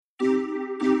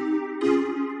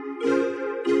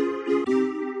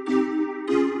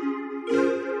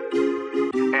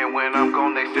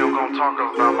gon' talk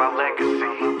about my legacy.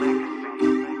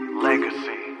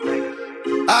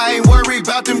 I ain't worried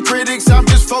about them critics, I'm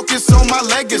just focused on my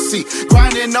legacy.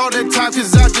 Grinding all the time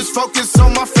cause I just focus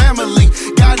on my family.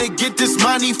 Gotta get this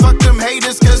money, fuck them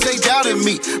haters cause they doubted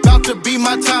me. About to be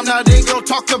my time, now they gon'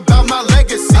 talk about my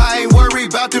legacy. I ain't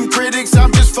worried about them critics,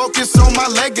 I'm just focused on my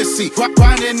legacy.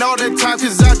 Grinding all the time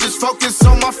cause I just focus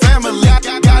on my family.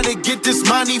 Gotta get this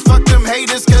money, fuck them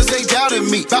haters cause they doubted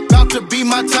me. About to be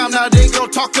my time, now they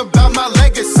gon' talk about my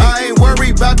legacy. I ain't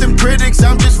worried about them critics,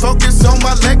 I'm just focused on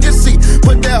my legacy.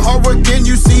 Put that hard work in,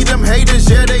 you see them haters,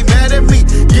 yeah, they mad at me.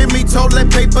 Give me toilet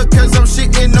paper cause I'm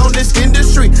shitting on this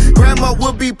industry. Grandma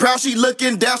would be proud, she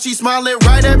looking down, she smiling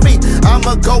right at me.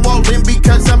 I'ma go all in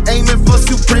because I'm aiming for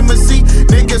supremacy.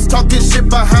 Niggas talking shit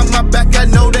behind my back, I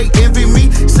know they envy me.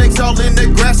 Snakes all in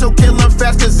the grass, so kill them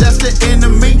fast cause that's the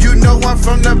enemy. You know I'm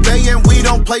from the Bay and we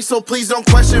don't play, so please don't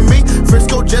question me.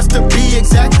 Frisco just to be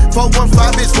exact,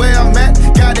 415 is where I'm at.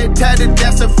 Got it tatted,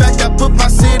 that's a fact, I put my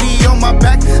city on my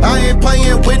back. I ain't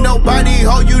playing with nobody,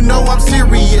 oh you know I'm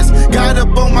serious. Got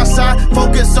up on my side,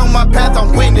 focus on my path,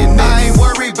 I'm winning this. I ain't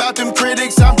worried about them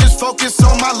critics, I'm just focused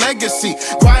on my legacy.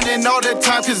 Grinding all the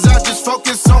time cause I just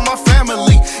focus on my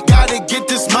family. Gotta get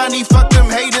this money, fuck them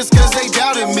haters cause they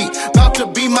doubted me. About to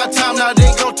be my time, now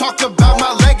they gon' talk about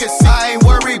my legacy. I ain't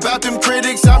worried about them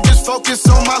critics, I'm just focused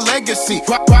on my legacy.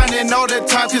 Grinding all the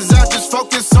time cause I just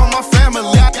focus on my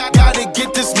family. Gotta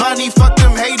get this money, fuck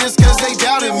them haters cause they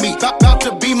doubted me. About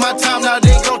to be my time, now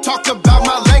they gon' talk about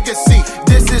my legacy.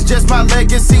 This is just my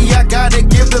legacy, I gotta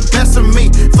give the best of me.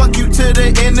 Fuck you to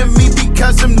the enemy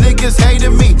because them niggas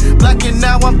hated me. Black and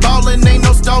now I'm ballin', ain't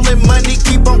no stolen money,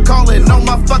 keep on calling. On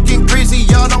my fucking greasy,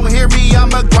 y'all don't hear me,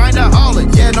 I'm a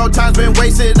grindaholic. Yeah, no time's been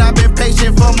wasted, I've been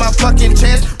patient for my fucking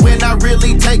chance. When I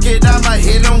really take it, I'ma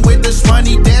hit them with this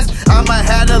money dance. I'ma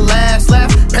have the last laugh,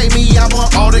 pay me, I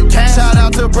want all the cash. Shout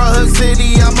out to Brotherhood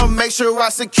City, I'ma make sure I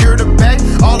secure the bag.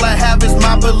 All I have is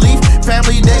my belief,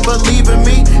 family they believe in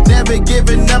me. Never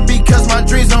giving up because my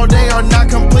dreams, no they are not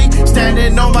complete.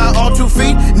 Standing on my own 2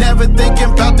 feet, never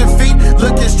thinking about defeat.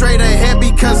 Looking straight ahead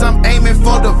because I'm aiming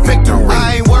for the victory.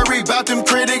 I ain't worried about them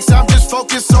critics, I'm just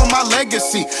focused on my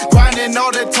legacy. Grinding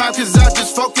all the time cause I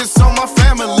just focus on my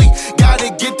family.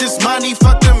 Gotta get this money,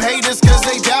 fuck them haters cause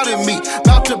they doubted me.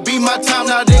 About to be my time,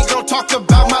 now they gon' talk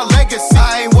about my legacy.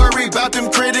 I ain't worried about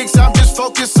them critics, I'm just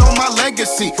focused on my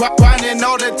legacy. Grinding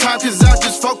all the time cause I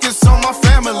just focus on my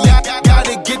family.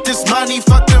 Gotta get this money,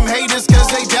 fuck them haters cause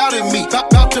they doubted me.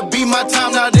 About to be my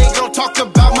time, now they gon' talk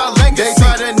about my legacy. They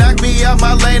try to knock me out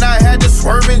my lane, I had to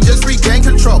swerve and just regain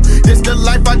control. This the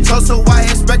life I chose, so I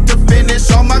expect to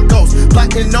finish all my goals.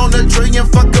 Plotting on $1 trillion,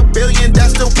 fuck $1 billion,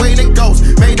 that's the way it goes.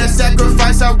 Made a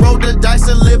sacrifice, I rolled the dice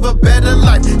to live a better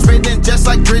life. Spitting just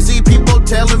like Drizzy, people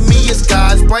telling me it's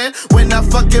God's plan. When I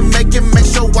fucking make it, make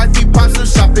sure wifey pops some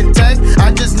shopping tags.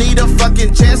 I just need a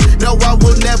fucking chance, no I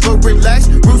will never relax.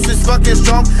 Roots is fucking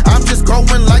strong, I'm just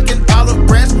growing like an olive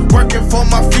branch. Working for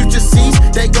my future seeds,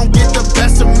 they gon' get the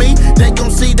best of me. They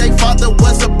gon' see they father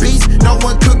was a beast, no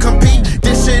one could compete.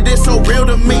 This shit is so real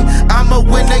to me, I'ma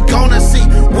win, they gonna see.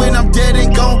 When I'm dead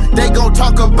and gone, they gon'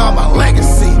 talk about my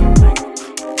legacy.